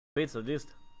bits at least.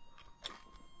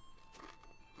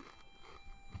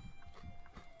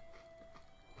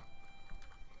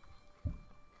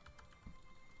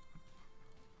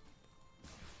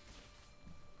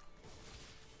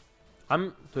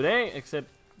 I'm today, except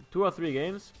 2 or 3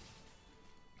 games,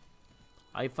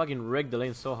 I fucking wrecked the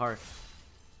lane so hard.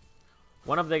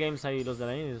 One of the games I lost the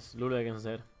lane is Lulu against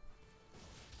Zed.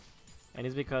 And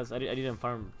it's because I didn't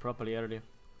farm properly earlier.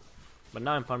 But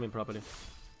now I'm farming properly.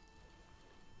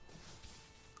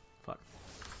 Fuck.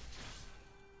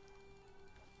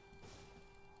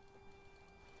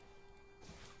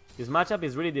 This matchup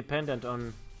is really dependent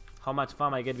on how much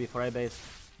farm I get before I base.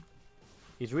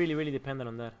 It's really dependent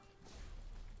on that.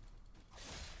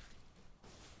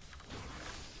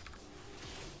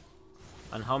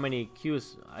 And how many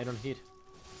Qs I don't hit.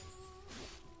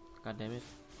 God damn it.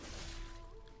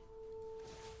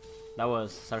 That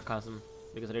was sarcasm,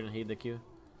 because I didn't hit the Q.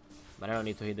 But I don't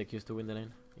need to hit the Qs to win the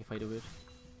lane, if I do it.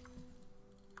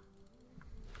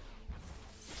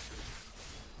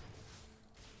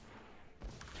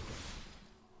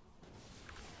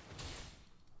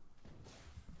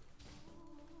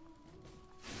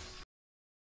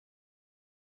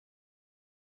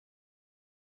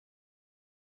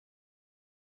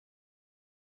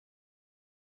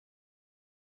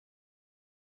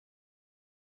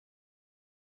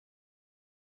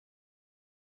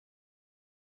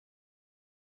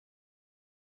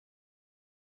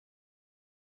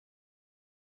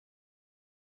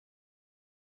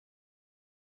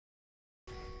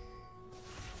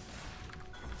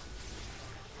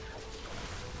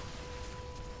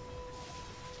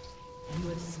 You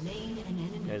have slain an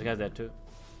enemy. Yeah, this guy's dead too.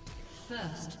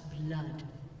 First blood.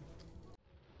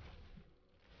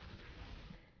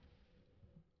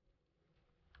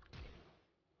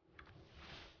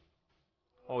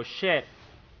 Oh shit!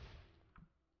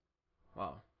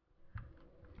 Wow.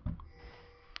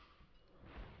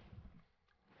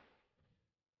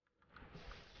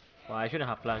 Well, I shouldn't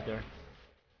have flashed there.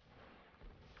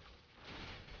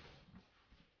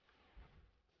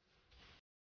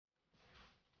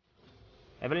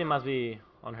 Evelyn must be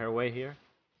on her way here.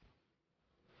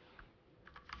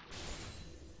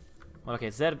 Well,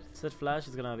 okay, Zed flash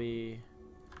is gonna be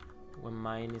when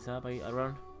mine is up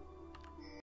around.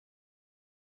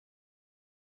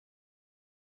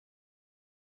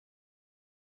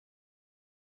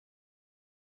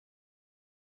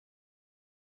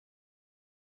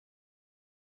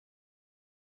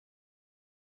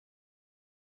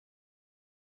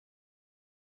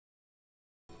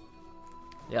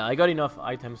 Yeah, I got enough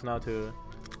items now to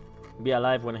be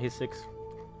alive when he's 6.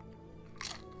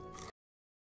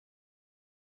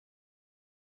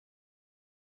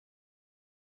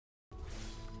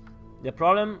 The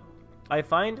problem I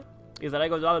find is that I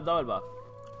go double buff,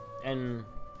 and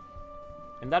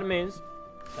that means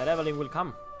that Evelyn will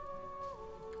come.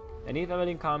 And if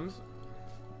Evelyn comes,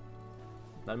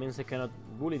 that means I cannot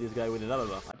bully this guy with the double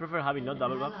buff. I prefer having not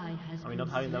double buff. I mean, not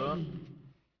having double buff.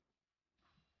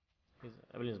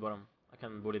 Evelyn's bottom. I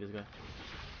can bully this guy.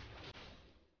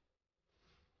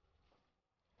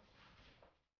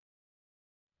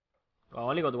 Oh, I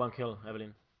only got 1 kill,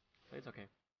 Evelyn. So it's okay.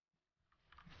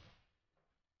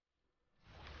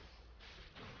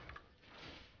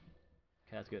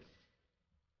 Okay, that's good.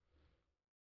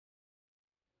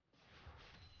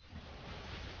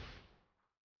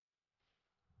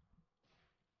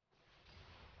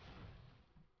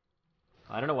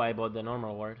 I don't know why I bought the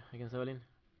normal ward against Evelyn.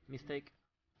 Mistake.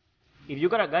 If you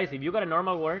got a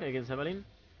normal ward against Evelyn,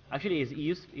 actually it's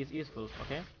useful.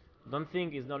 Okay, don't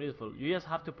think it's not useful. You just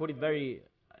have to put it very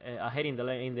ahead in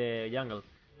the jungle.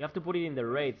 You have to put it in the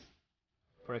raids,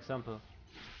 for example.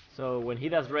 So when he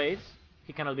does raids,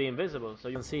 he cannot be invisible. So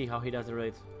you can see how he does the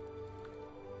raids.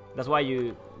 That's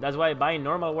why buying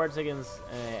normal wards against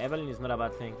Evelyn is not a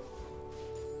bad thing.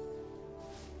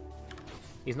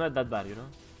 It's not that bad, you know.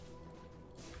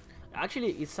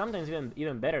 Actually, it's sometimes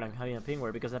even better than having a ping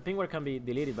ward, because a ping ward can be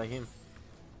deleted by him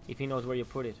if he knows where you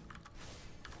put it.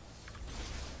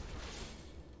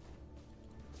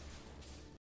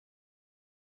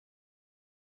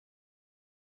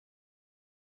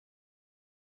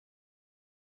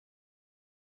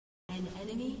 An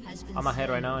enemy has been I'm ahead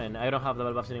slain. right now, and I don't have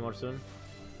double buffs anymore soon.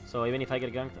 So even if I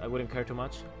get ganked, I wouldn't care too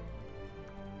much.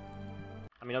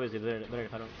 I mean, obviously, better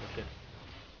if I don't. Oh, shit.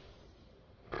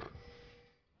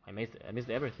 I missed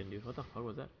everything, dude. What the fuck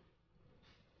was that?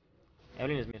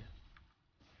 Evelyn is mid.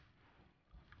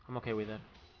 I'm okay with that.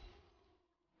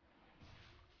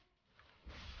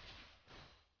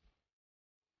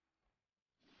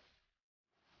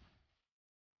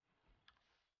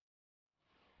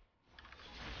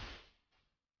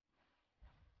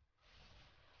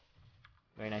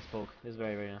 Very nice poke. This is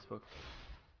very, very nice poke.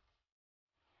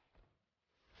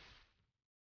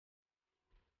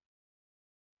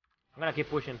 I'm gonna keep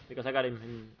pushing because I got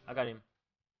him. I got him.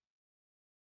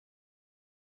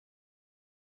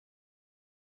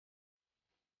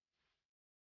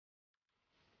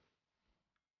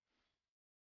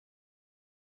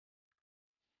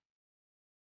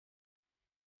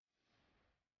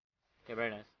 Okay, very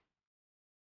nice.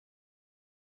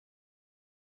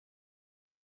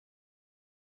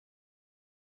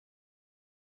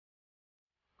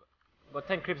 Got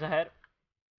 10 creeps ahead.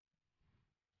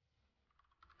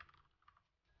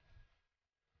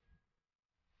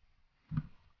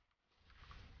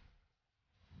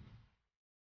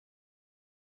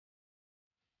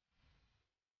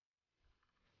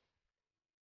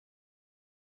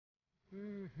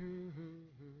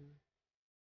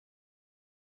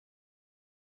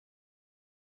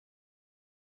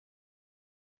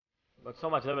 Got so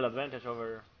much level advantage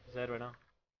over Zed right now.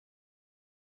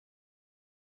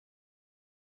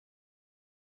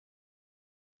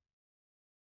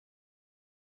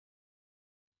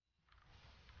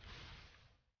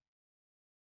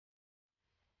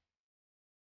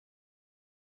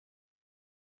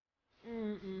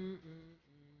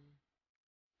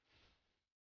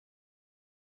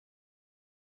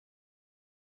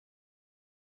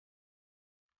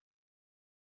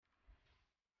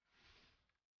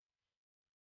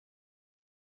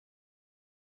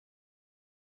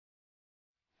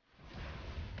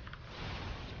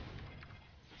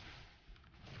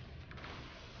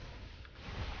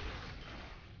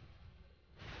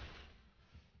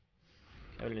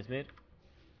 Evelyn is mid.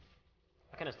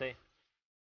 I can stay.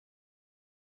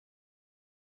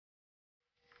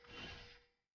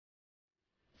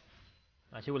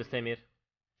 She will stay mid.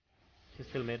 She's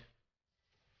still mid.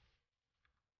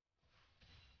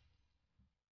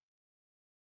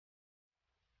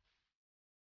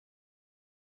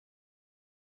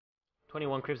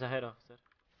 21 creeps ahead of Zed.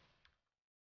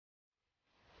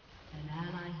 An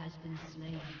ally has been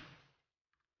slain.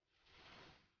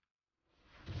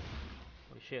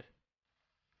 Holy shit.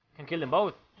 Can kill them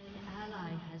both. An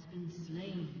ally has been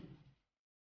slain.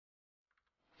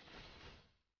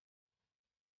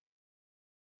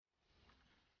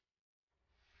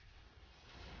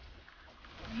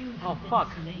 You Oh have fuck.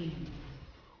 been slain.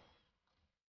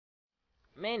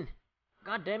 Man.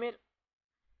 God damn it.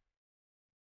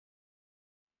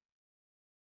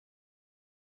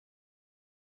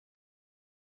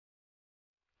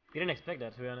 Didn't expect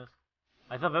that, to be honest.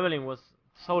 I thought Evelyn was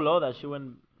so low that she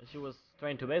was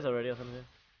trying to base already or something.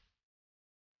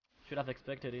 Should have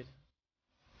expected it.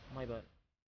 My bad.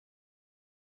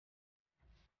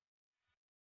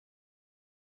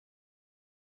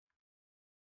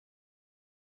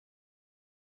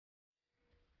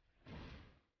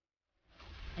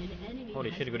 An enemy Holy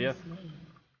has shit, good been job. slain.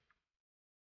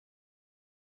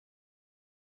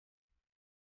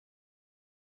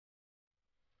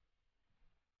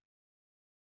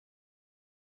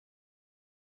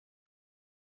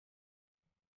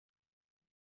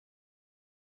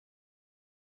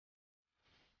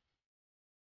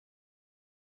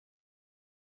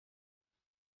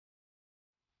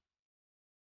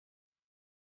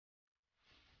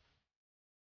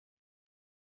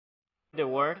 The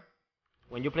word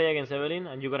when you play against Evelyn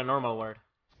and you got a normal word,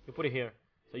 you put it here,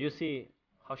 so you see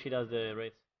how she does the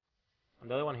raids.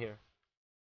 And the other one here,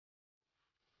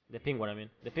 the pink one. I mean,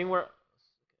 the pink one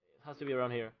has to be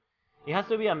around here. It has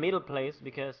to be a middle place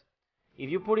because if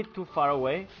you put it too far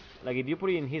away, like if you put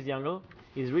it in his jungle,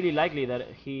 it's really likely that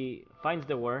he finds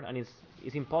the word and it's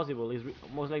impossible. It's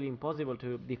most likely impossible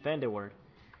to defend the word.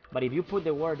 But if you put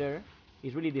the word there,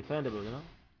 it's really defendable, you know?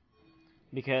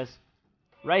 Because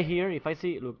right here, if I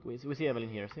see, look, we see Evelyn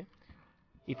here, see?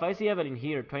 If I see Evelyn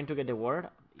here trying to get the ward,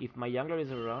 if my jungler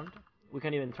is around, we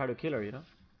can even try to kill her, you know?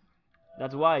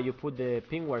 That's why you put the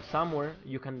ping ward somewhere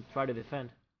you can try to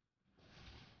defend.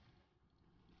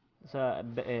 It's a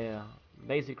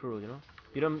basic rule, you know?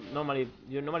 You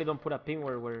normally don't put a ping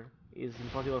where it's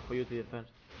impossible for you to defend.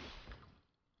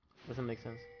 Doesn't make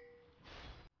sense.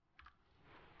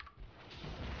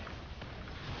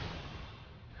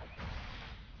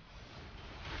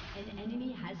 An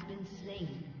enemy has been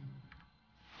slain.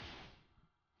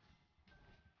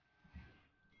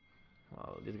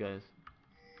 Wow, these guys.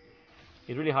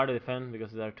 It's really hard to defend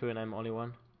because there are two and I'm only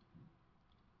one.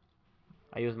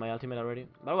 I used my ultimate already.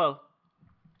 But well,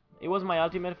 it was my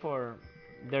ultimate for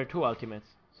their two ultimates.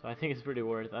 So I think it's pretty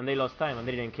worth. And they lost time and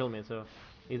they didn't kill me, so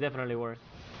it's definitely worth.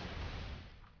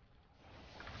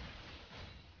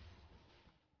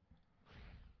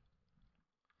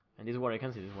 And this war, I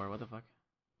can see this war, what the fuck?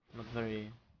 Not very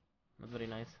Not very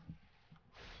nice.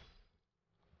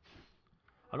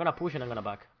 I'm gonna push and I'm gonna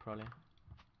back, probably.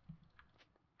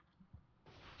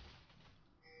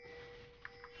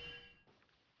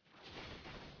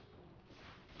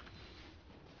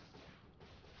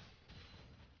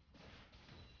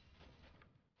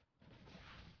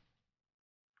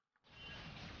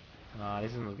 Ah,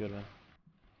 this is not good, man.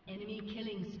 Enemy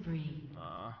killing spree.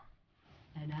 Ah.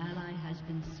 An ally has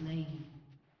been slain.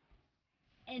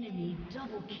 Enemy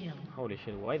double kill. Holy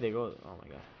shit, why they go? Oh my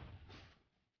god.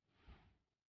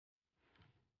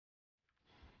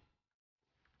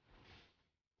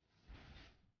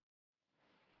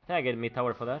 I think I get mid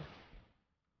tower for that.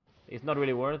 It's not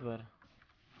really worth, but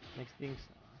makes things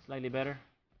slightly better.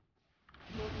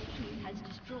 Your team has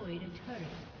destroyed a turret.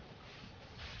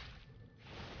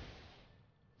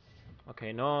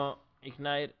 Okay, no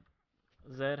ignite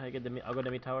Zed. I got the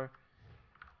mid tower.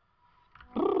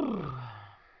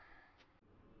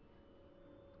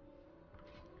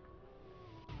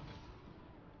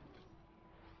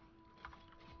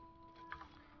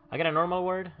 I get a normal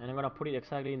word, and I'm gonna put it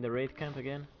exactly in the raid camp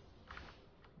again.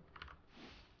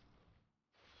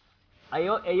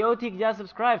 Ayotic just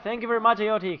subscribed. Thank you very much,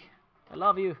 Ayotic. I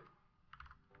love you.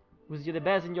 Wish you the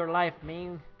best in your life,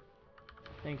 man.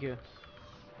 Thank you.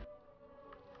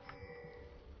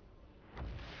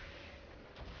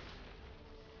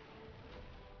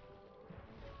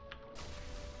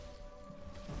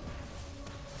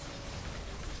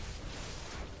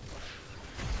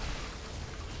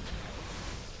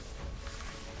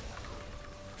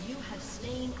 You have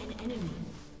slain an enemy.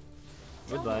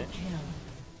 Goodbye. Double kill.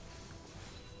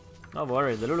 No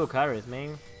worries, the Lulu carries,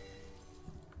 man.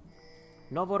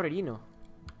 No borrerino.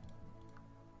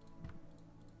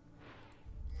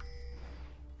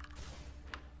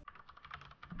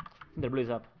 The blue is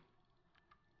up.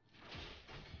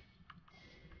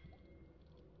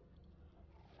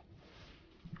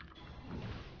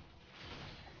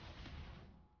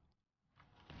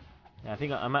 Yeah, I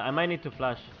think I might need to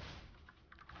flash.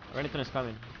 Renekton is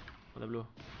coming for the blue.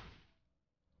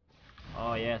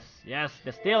 Oh yes, yes,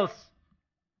 the stills.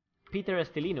 Peter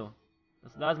Estelino.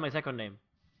 That's my second name.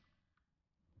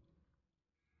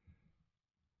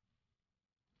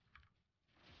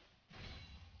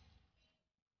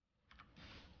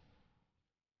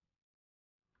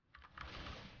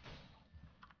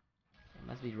 They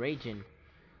must be raging.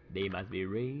 They must be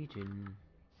raging.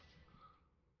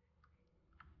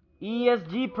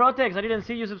 ESG Protex, I didn't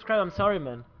see you subscribe. I'm sorry,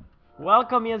 man.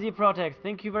 Welcome, ESG Protex.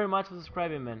 Thank you very much for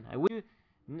subscribing, man. I wish you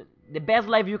the best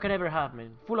life you can ever have,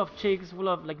 man. Full of chicks, full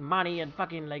of like money and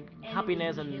fucking like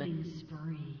happiness and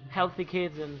healthy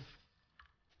kids and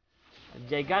a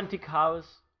gigantic house.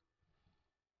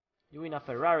 You in a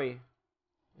Ferrari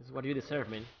is what you deserve,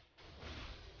 man.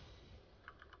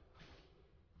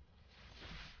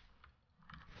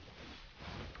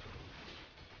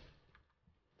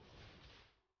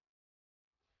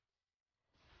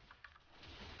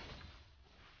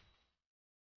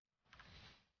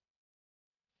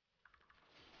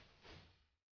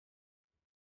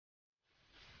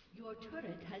 Your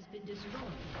turret has been destroyed.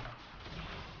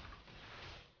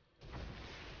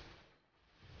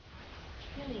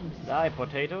 Killing Die,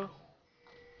 potato.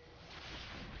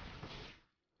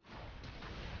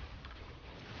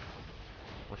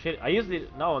 Oh shit, I used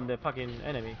it now on the fucking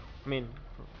enemy. I mean,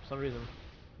 for some reason.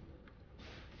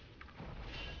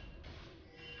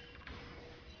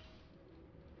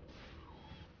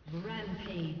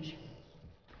 rampage.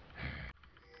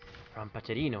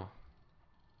 Rampacerino.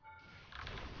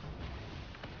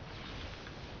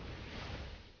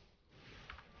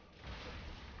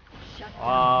 Shut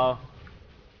Wow. down.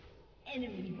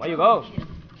 Enemy Where you double go? kill.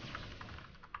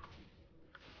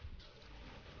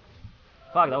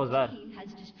 Fuck, that was Your bad. team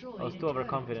has destroyed I was a too turret.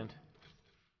 overconfident.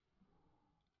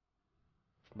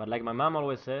 But like my mom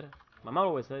always said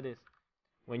this.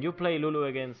 When you play Lulu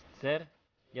against Zed,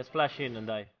 just flash in and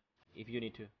die. If you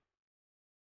need to.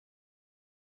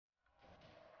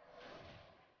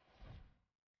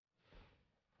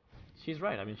 She's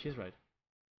right, I mean she's right.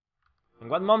 And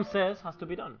what mom says has to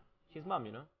be done. She's mom,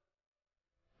 you know?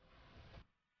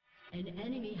 An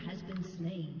enemy has been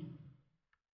slain.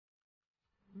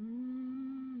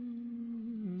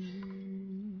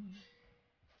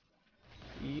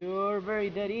 You're very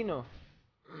deadino.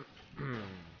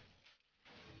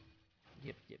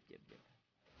 Yep, yep, yep, yep.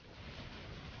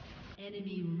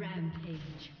 Enemy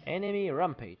rampage. Enemy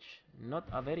rampage. Not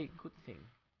a very good thing.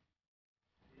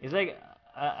 It's like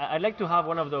I'd like to have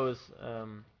one of those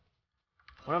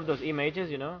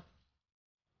images, you know,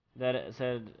 that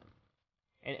said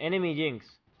an enemy jinx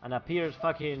and appears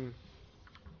fucking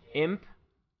imp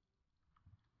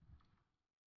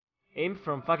Aim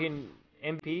from fucking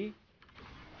MP.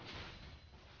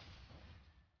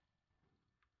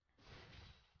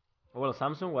 Well,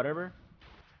 Samsung, whatever.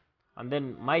 And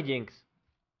then my Jinx.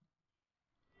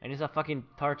 And it's a fucking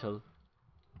turtle.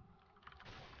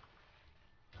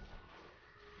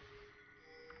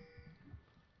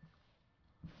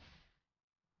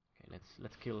 Okay,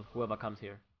 let's kill whoever comes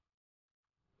here.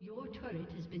 Your turret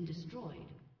has been destroyed.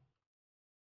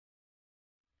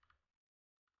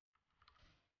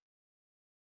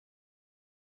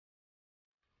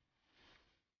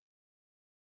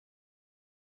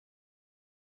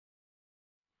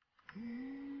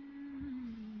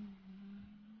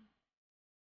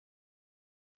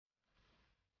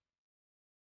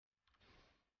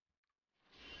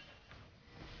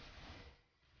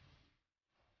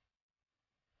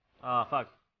 Ah, fuck.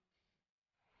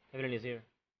 Evelyn is here.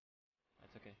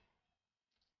 That's okay.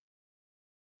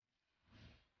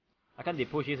 I can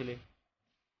depush easily.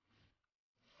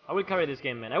 I will carry this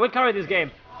game, man. I will carry this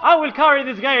game. I will carry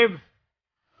this game.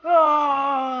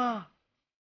 Ah!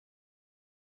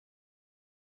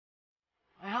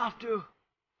 I have to.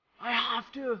 I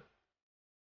have to.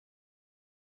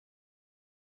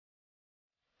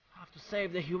 I have to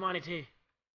save the humanity.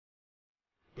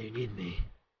 They need me.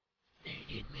 They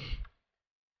need me.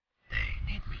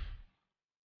 They need me.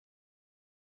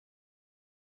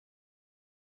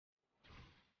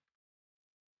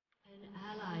 An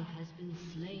ally has been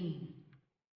slain.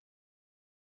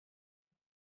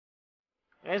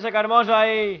 Ese Carmoso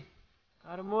ahí.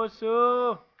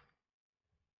 Carmoso.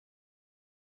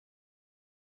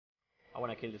 I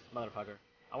wanna kill this motherfucker.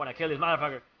 I wanna kill this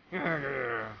motherfucker.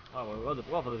 Oh, well,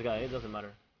 go for this guy. It doesn't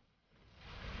matter.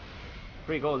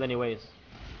 Free gold anyways.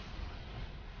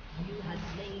 You have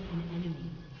slain an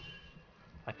enemy.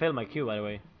 I failed my Q, by the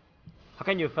way. How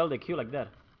can you fail the Q like that?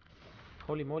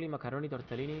 Holy moly, macaroni,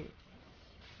 tortellini.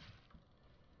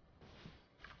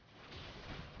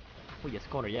 Oh yes,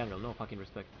 corner jungle, no fucking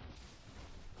respect.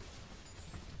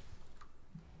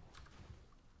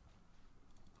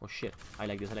 Oh shit, I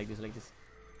like this, I like this, I like this.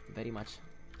 Very much.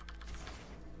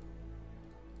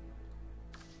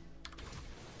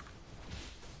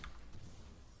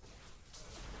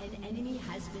 An enemy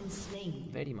has been slain.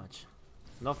 Very much.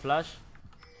 No flash.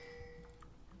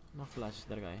 No flash,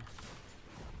 that guy.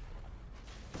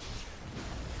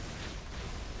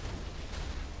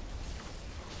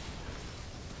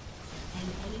 An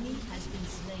enemy has been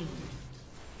slain.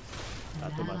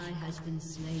 Not An too much. ally has been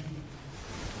slain.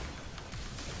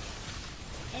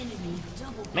 Enemy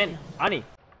double kill. Man, Annie!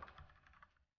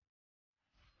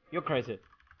 You're crazy.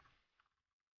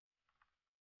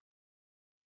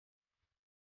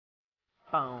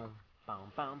 Boom,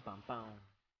 boom, boom, boom, boom.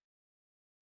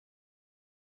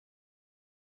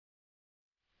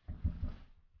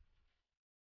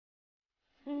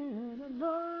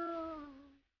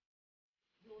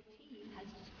 Your team has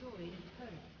destroyed a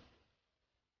turret.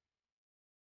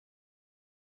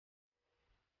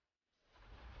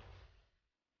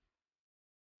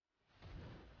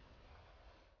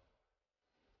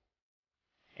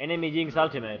 Enemy Jinx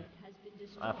ultimate. Has been A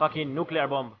destroyed. fucking nuclear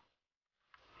bomb.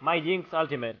 My Jinx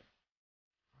ultimate.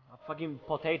 A fucking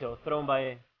potato thrown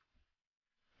by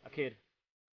a kid.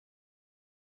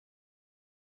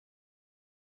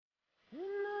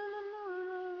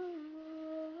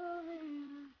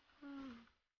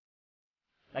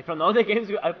 Like from all the games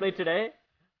I played today,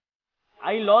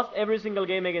 I lost every single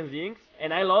game against Jinx,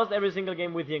 and I lost every single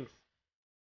game with Jinx.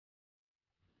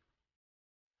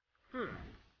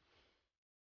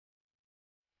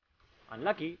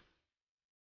 Unlucky,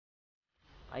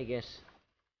 I guess.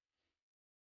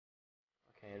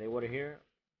 Okay, they were here.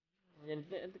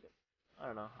 I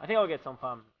don't know. I think I'll get some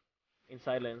farm in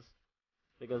silence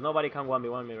because nobody can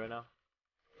 1v1 me right now.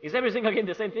 It's every single game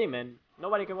the same thing, man.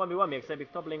 Nobody can 1v1 me except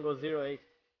if top lane goes 0-8.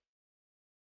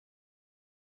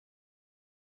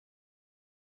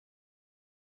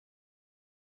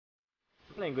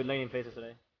 I'm playing good laning phases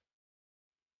today.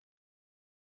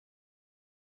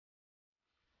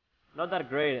 Not that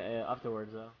great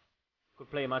afterwards though.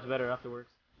 Could play much better afterwards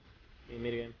in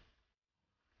mid game.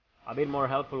 A bit more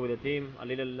helpful with the team, a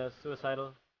little less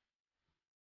suicidal.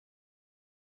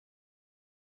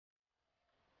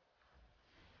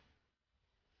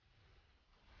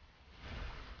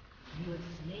 You have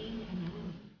slain an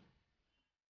enemy.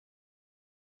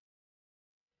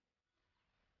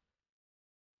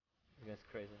 That's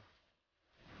crazy.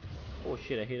 Oh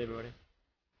shit, I hit everybody.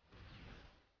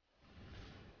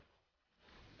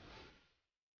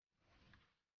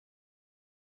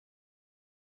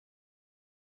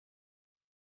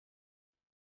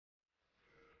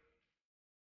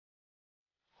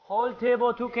 Whole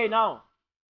table 2k now.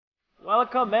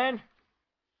 Welcome, man.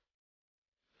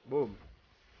 Boom.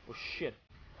 Oh shit.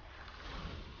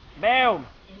 Bam!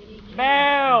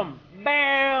 Bam!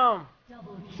 Bam!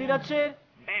 Double See kill. that shit?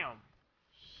 Bam!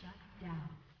 Shut down.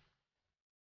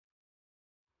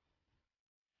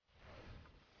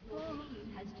 Your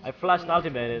team has I flashed destroyed.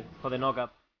 ultimated for the knockup.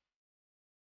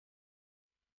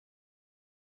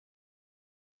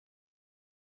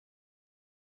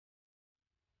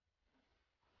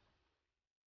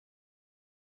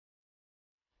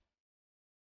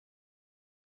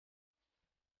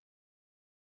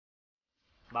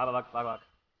 Back.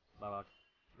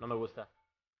 No me gusta.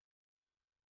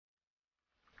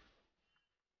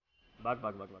 Back.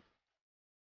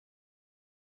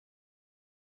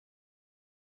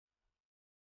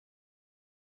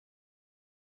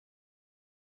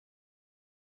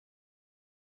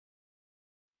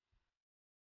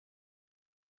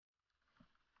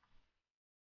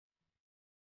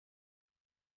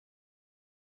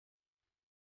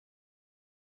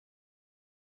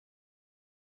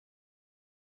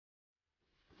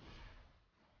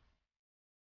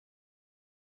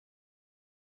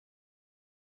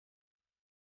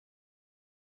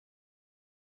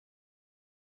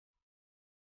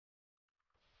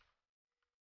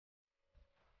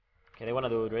 Okay, they wanna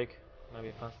do Drake.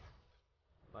 Maybe fast.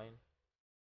 Fine.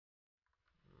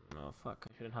 No, fuck.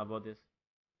 I shouldn't have bought this.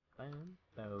 Fine.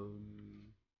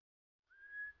 Boom.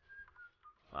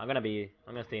 I'm gonna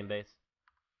stay in base.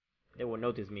 They will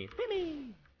notice me.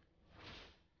 Spimmy!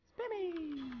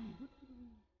 Spimmy!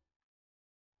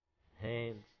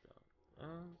 Hands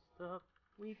and stop.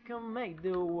 We can make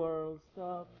the world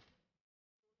stop.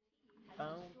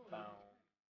 Bow, bow.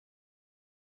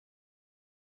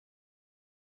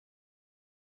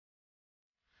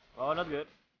 Oh, not good.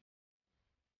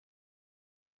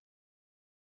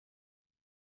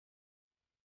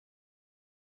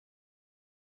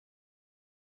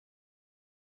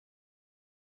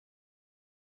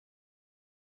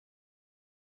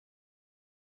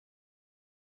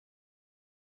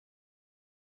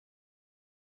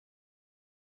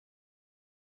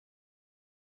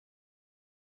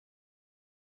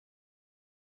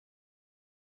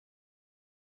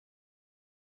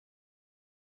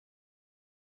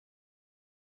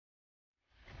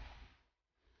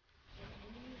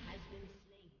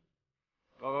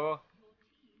 Go.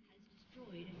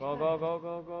 Destroyed a Go, turret. go, go,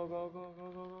 go, go, go, go,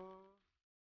 go, go, go.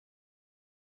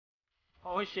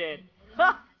 Oh shit.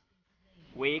 Ha!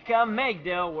 We can make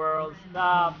the world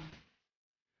stop.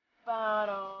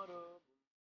 Ba-do-do.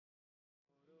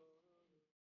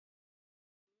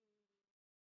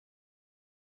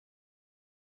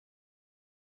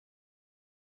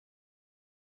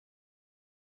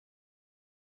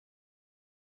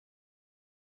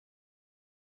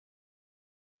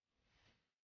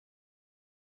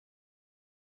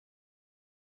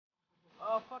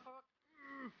 Oh fuck.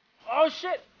 Oh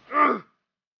shit.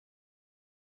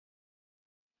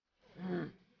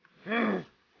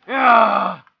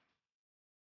 Yeah.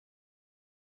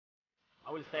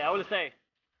 I will stay.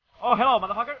 Oh hello,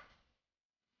 motherfucker.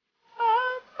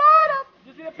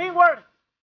 You see the pink word?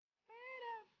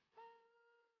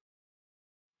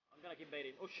 I'm gonna keep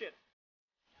baiting. Oh shit.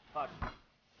 Fuck.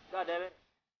 God damn it.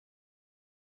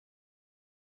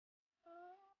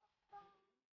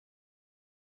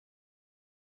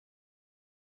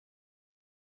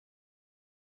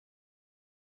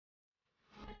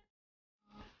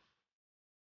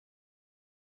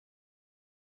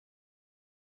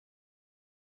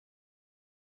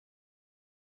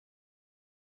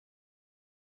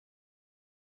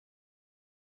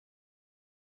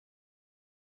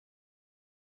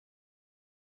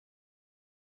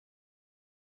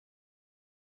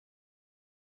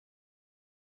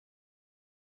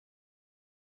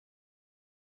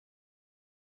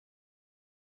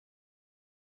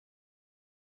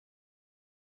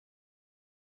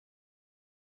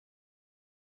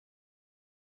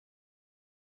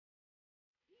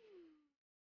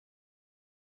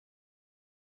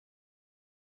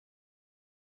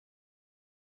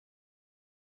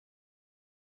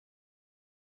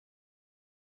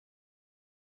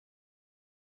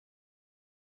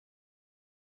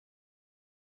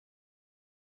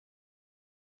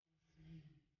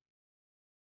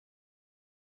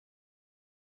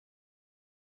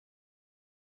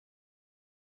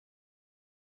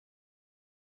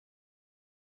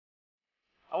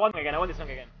 I want this song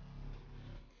again.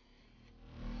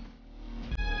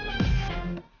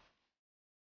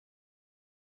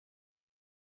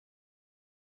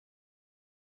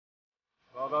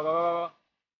 Go.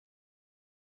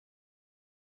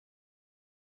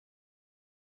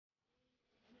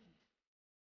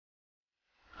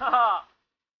 Haha.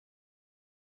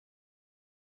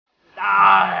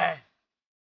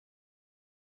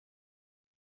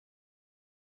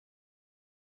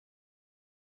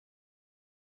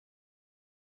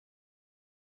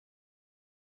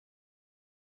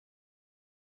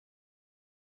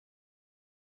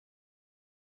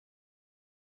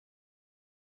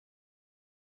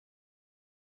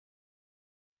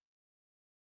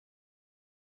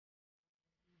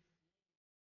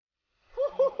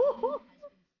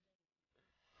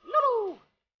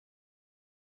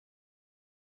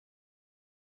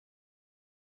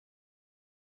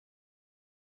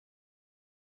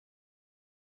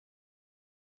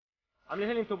 I'm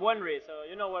listening to Wenry, so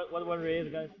you know what Wenry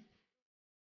is, guys.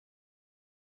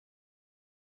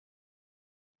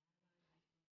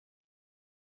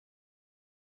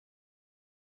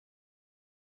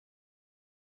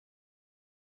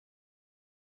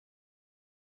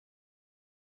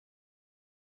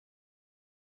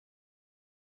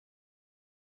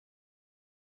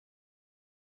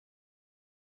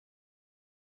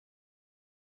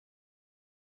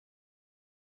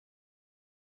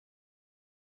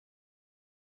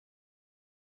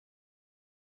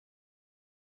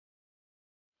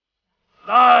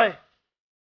 Die!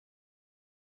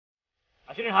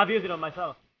 I shouldn't have used it on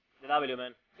myself. The W,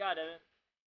 man. God damn it.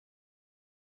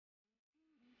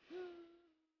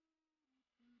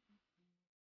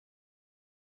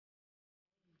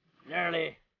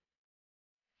 Nearly.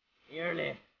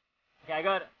 Nearly. Okay, I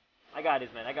got this,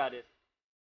 man. I got this.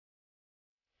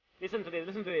 Listen to this,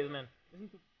 man. Listen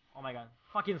to. Oh my god.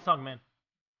 Fucking song, man.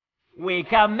 We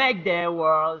can make the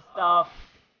world stop.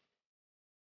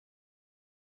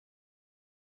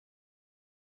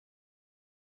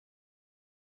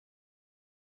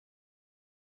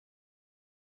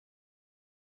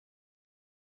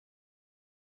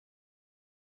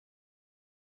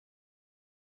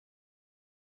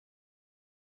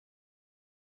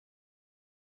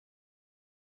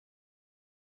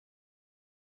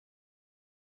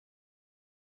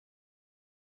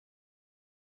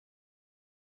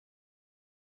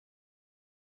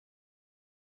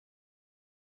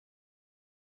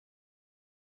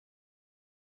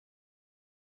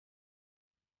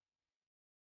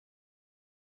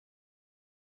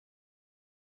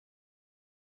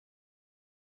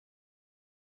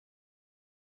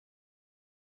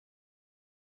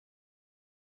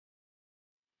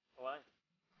 Why?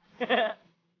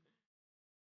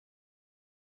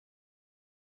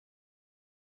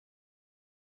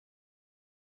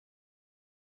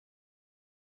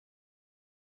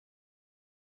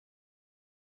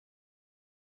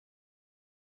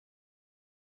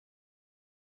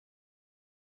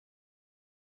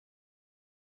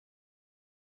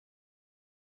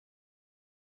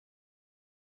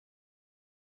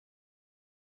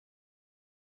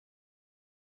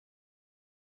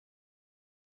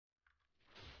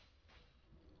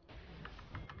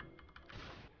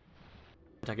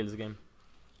 Tackle this game.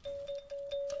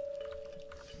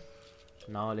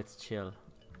 Now let's chill.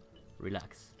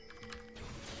 Relax.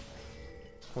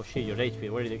 Oh shit, your HP.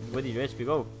 Where did your HP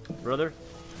go, brother?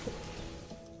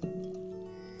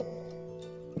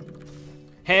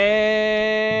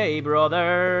 Hey,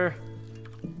 brother.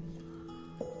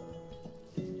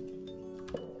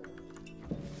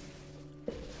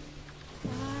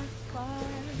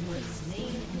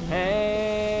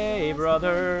 Hey,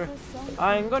 brother.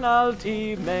 I'm gonna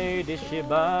ultimate this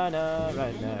Shibana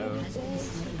right now.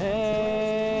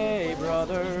 Hey,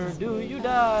 brother. Do you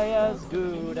die as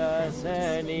good as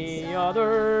any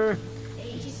other?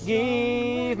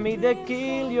 Give me the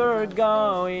kill, you're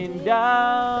going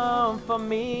down for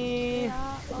me.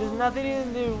 There's nothing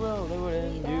in the world I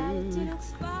wouldn't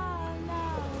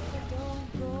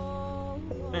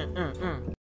do.